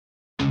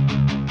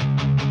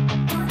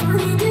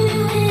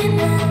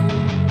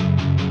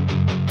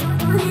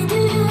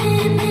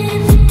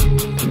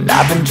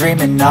I've been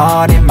dreaming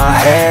on in my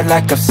head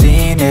like I've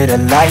seen it. A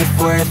life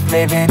worth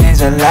living is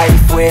a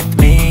life with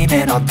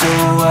meaning. I'll do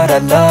what I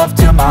love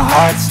till my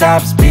heart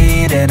stops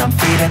beating. I'm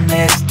feeding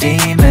this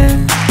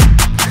demon.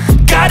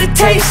 Got a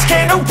taste,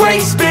 can't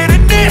erase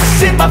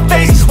bitterness in my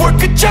face.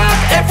 Work a job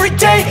every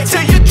day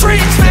till your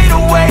dreams fade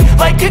away.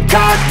 Like a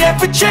card,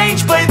 never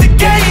change, play the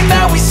game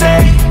that we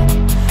say.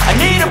 I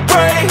need a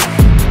break.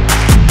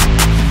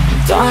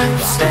 Time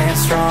staying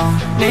strong,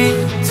 need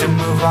to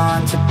move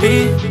on to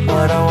be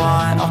what I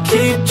want. I'll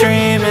keep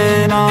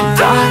dreaming on.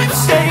 Time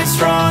staying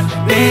strong,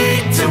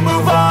 need to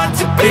move on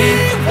to be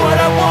what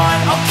I want.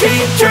 I'll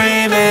keep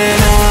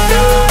dreaming on.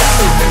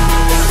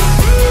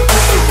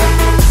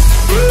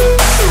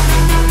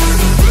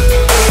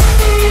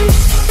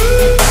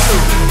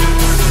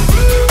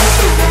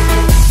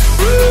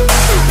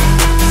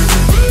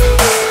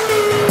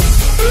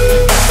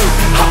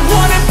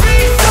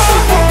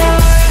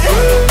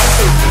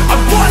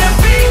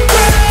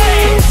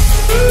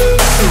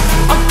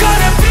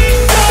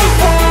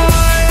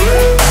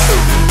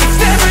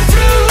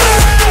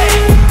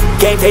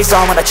 Face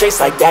on when I chase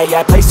like that. Yeah,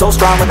 I play so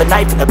strong with a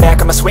knife in the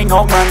back. I'ma swing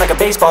home run like a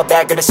baseball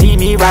bat. Gonna see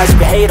me rise, you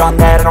can hate on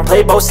that. I don't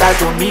play both sides,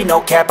 doing me no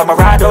cap. I'ma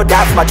ride or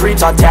die for my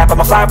dreams on tap.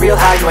 I'ma fly real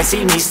high, you ain't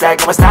see me slack.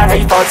 No, it's not how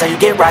you fall, it's how you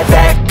get right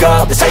back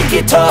up. That's how you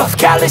get tough.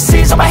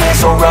 Calluses on my hands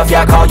so rough,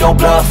 yeah, I call your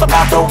bluff. I'm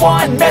not the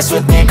one, mess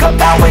with me and come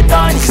out with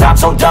none. Cause I'm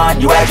so done,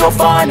 you had your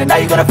fun. And now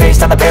you're gonna face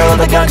down the barrel of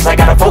the gun. Cause I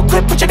got a full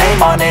clip, put your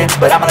name on it.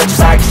 But I'ma let you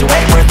slide cause you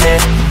ain't worth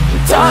it.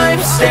 Time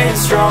staying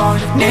strong,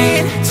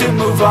 need to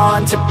move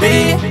on to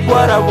be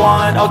what I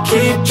want. I'll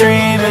keep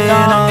dreaming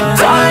on.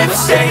 Time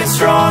staying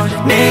strong,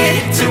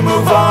 need to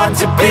move on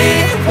to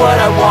be what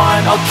I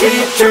want. I'll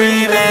keep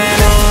dreaming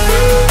on.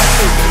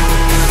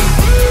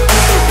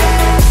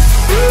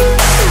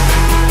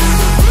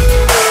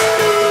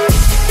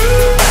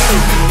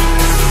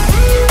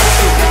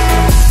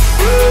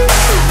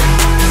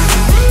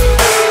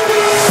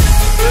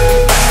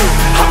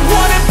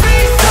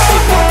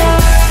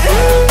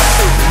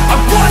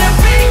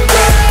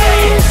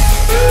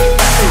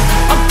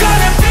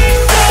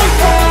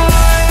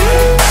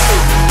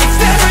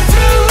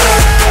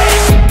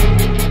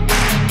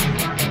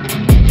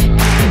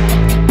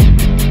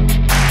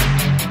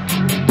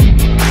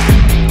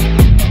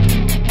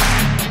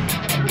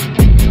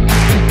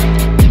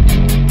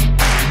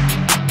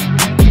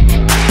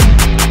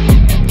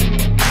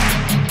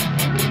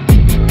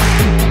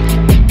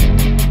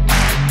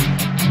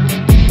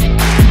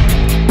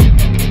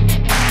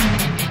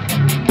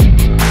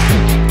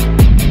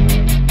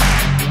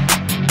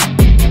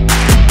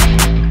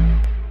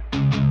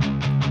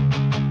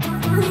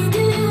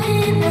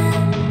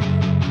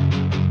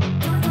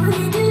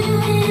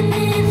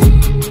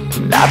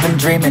 I've been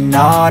dreaming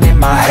on in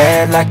my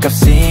head like I've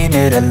seen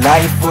it. A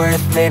life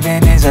worth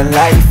living is a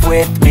life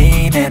with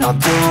meaning. I'll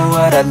do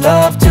what I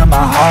love till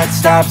my heart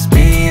stops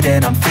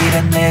beating. I'm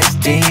feeding this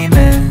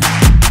demon.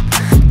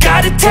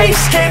 Got a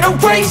taste, can't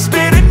erase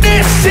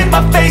bitterness in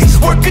my face.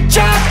 Work a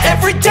job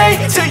every day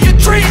till your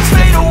dreams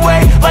fade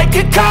away. Like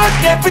a card,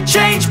 never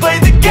change, play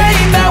the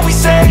game that we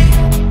say.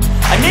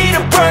 I need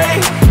a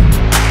break.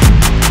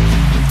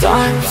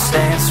 Time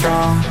staying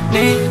strong,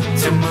 need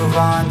to move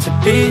on to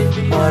be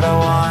what I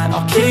want.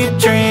 I'll keep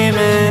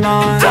dreaming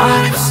on.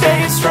 Time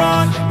staying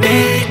strong,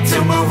 need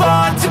to move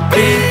on to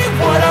be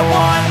what I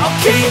want.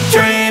 I'll keep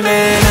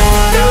dreaming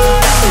on.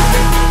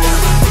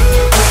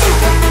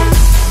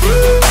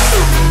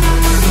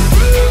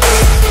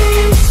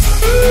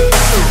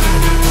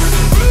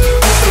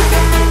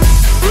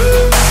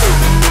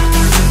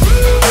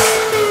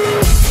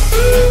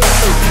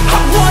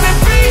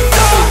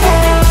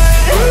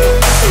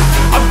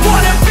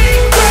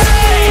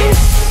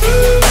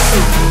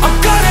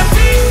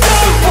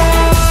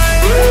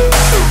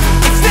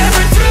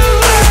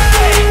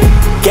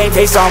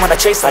 Face on when I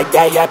chase like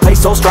that. Yeah, I play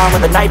so strong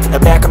with a knife in the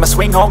back. I'ma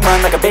swing home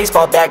run like a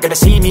baseball bat. Gonna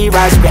see me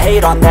rise, you can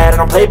hate on that. I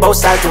don't play both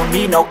sides, doing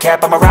me no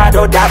cap. I'ma ride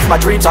or die for my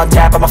dreams on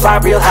tap. I'ma fly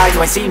real high,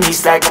 you ain't see me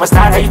slack. No, it's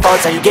not how you fall,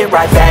 it's how you get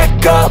right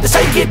back up. That's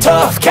how you get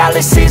tough.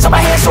 Calluses on my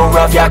hands so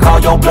rough, yeah, I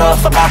call your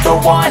bluff. I'm not the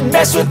one,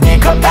 mess with me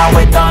and come out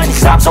with none.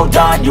 Cause I'm so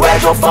done, you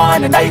had your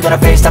fun. And now you're gonna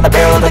face down the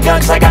barrel of the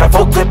gun. Cause I got a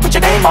full clip, put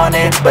your name on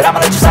it. But I'ma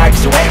let you slide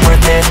cause you ain't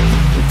worth it.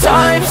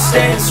 Time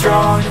staying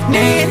strong,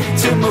 need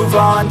to move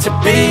on to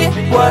be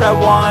what I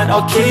want.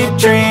 I'll keep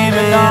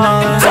dreaming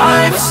on.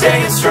 Time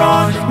staying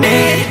strong,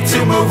 need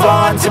to move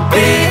on to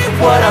be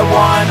what I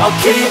want. I'll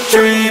keep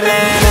dreaming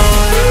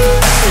on.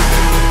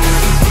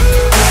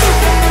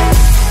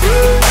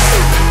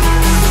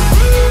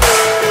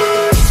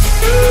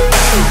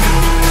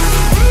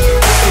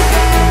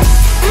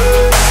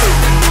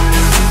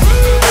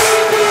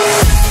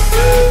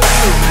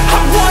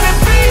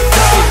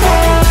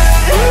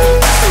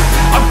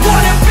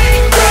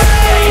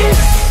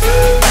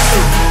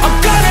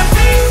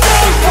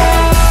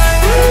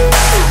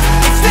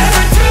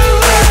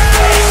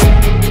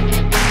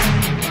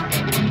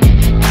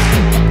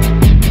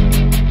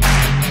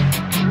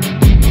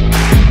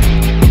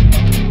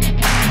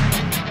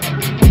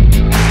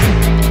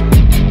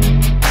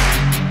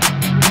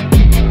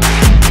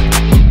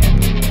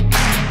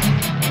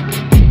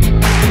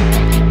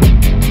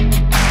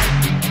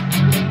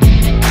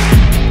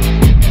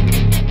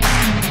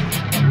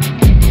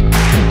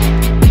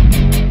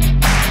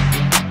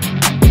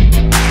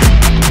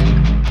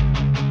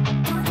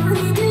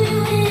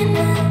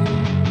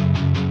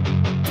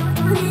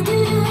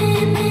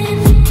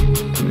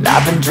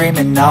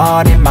 dreaming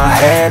on in my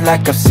head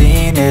like I've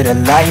seen it. A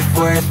life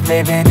worth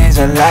living is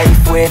a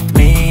life with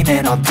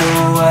meaning. I'll do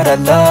what I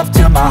love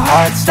till my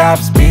heart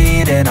stops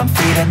beating. I'm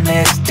feeding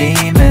this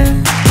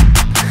demon.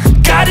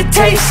 Got a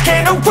taste,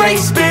 can't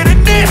erase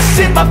bitterness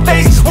in my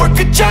face. Work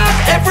a job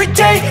every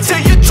day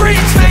till your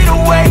dreams fade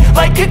away.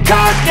 Like a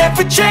card,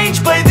 never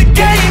change, play the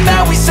game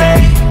that we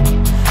say.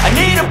 I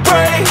need a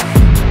break.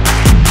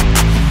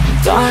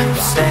 I'm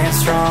staying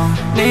strong,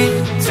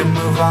 need to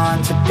move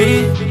on to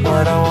be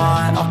what I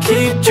want. I'll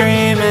keep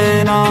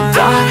dreaming on.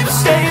 I'm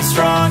staying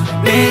strong,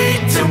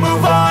 need to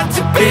move on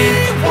to be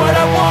what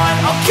I want.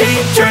 I'll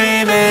keep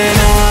dreaming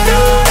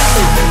on.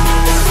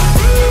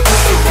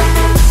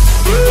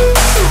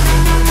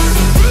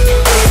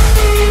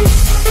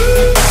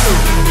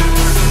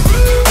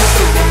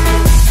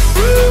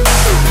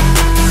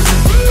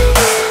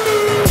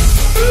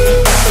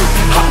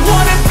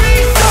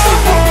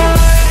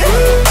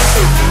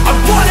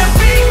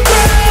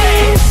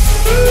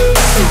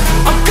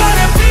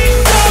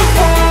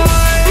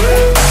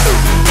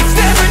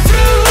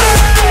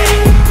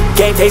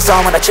 Game face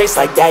on when I chase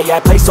like that. Yeah, I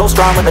play so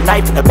strong with a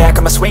knife in the back.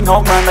 I'ma swing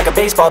home run like a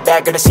baseball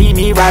bat. Gonna see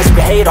me rise if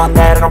you hate on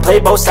that. I don't play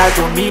both sides,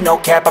 doing me no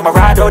cap. I'ma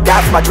ride or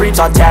die for my dreams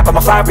on tap.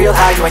 I'ma fly real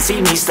high, you ain't see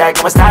me slack.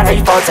 No, it's not how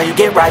you fall, it's how you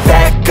get right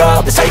back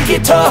up. That's how you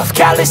get tough.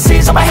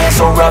 Calluses on my hands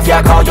so rough, yeah,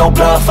 I call your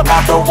bluff. I'm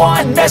not the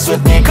one, mess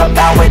with me and come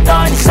out with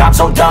none. Cause I'm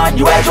so done,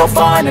 you had your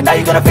fun. And now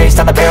you're gonna face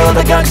down the barrel of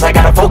the gun. Cause I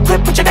got a full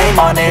clip with your name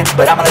on it.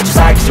 But I'ma let you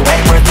slide cause you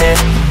ain't worth it.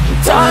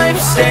 I'm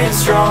staying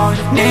strong,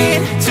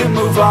 need to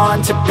move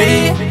on to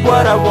be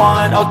what I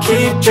want. I'll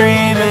keep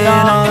dreaming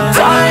on.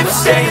 I'm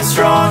staying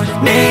strong,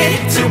 need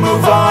to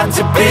move on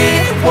to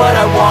be what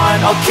I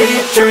want. I'll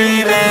keep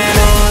dreaming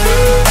on.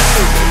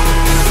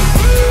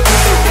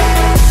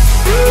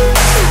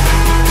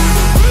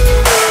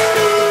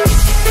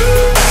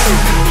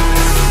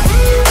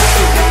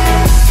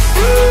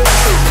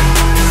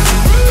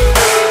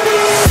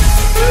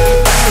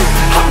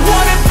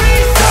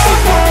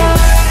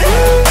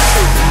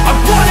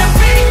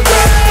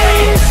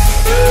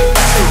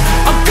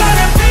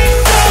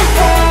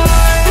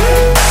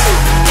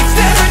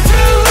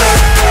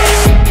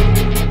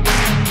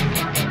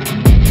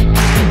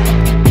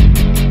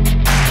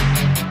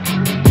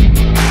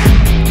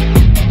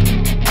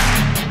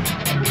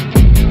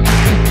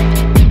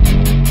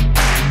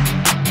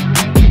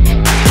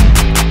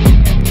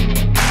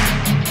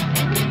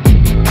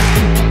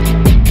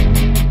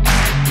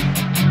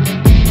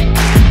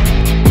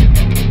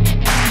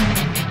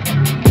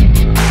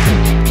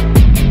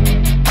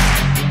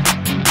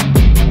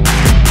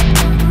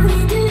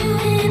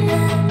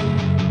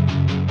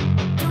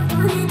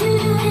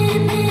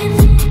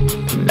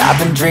 I've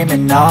been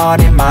dreaming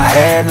on in my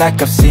head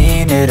like I've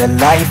seen it. A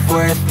life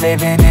worth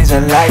living is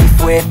a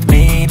life with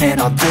meaning.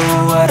 I'll do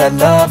what I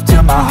love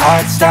till my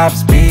heart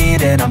stops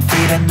beating. I'm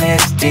feeding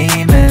this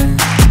demon.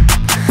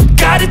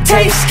 Got a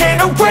taste,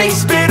 can't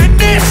erase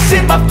bitterness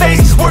in my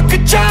face. Work a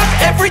job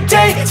every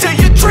day till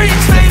your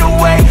dreams fade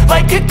away.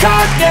 Like a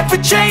card, never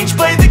change,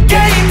 play the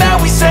game that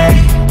we say.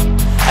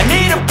 I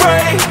need a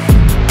break.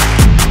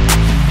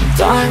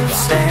 I'm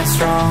staying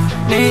strong,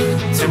 need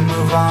to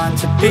move on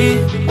to be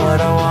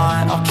what I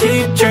want. I'll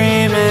keep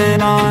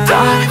dreaming on.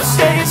 I'm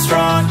staying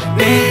strong,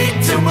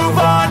 need to move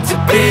on to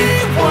be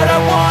what I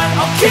want.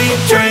 I'll keep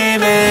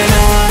dreaming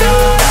on.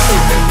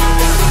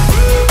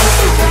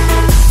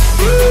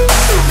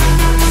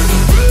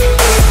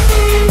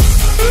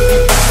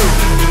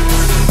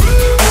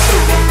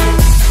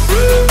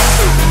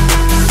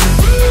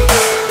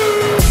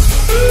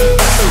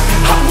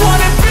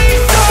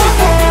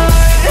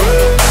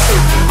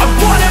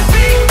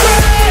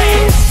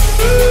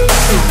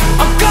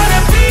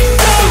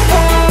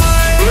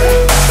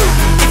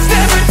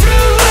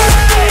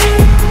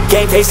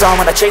 Game face on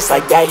when I chase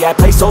like that. Yeah, I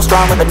play so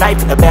strong with a knife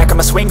in the back.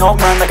 I'ma swing home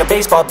run like a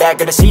baseball bat.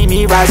 Gonna see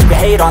me rise if you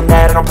hate on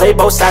that. I don't play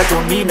both sides,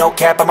 doing me no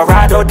cap. I'ma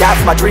ride or die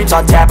for my dreams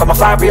on tap. I'ma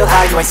fly real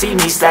high, you ain't see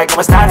me slack. No,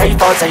 it's not how you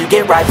fall, it's how you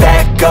get right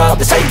back up.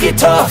 That's how you get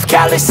tough.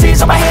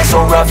 Calluses on my hands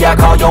so rough, yeah, I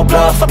call your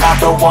bluff. I'm not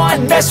the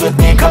one, mess with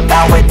me and come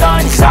out with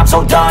none. Cause I'm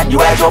so done, you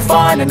had your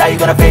fun. And now you're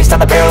gonna face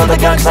down the barrel of the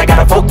gun. Cause I got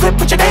a full clip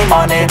with your name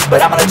on it.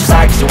 But I'ma let you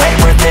slide cause you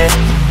ain't worth it.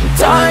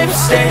 I'm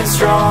staying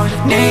strong,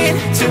 need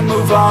to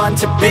move on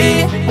to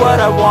be what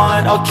I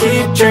want. I'll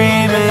keep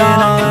dreaming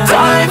on.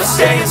 I'm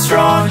staying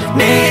strong,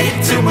 need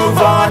to move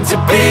on to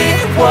be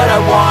what I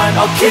want.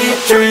 I'll keep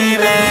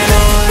dreaming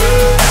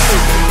on.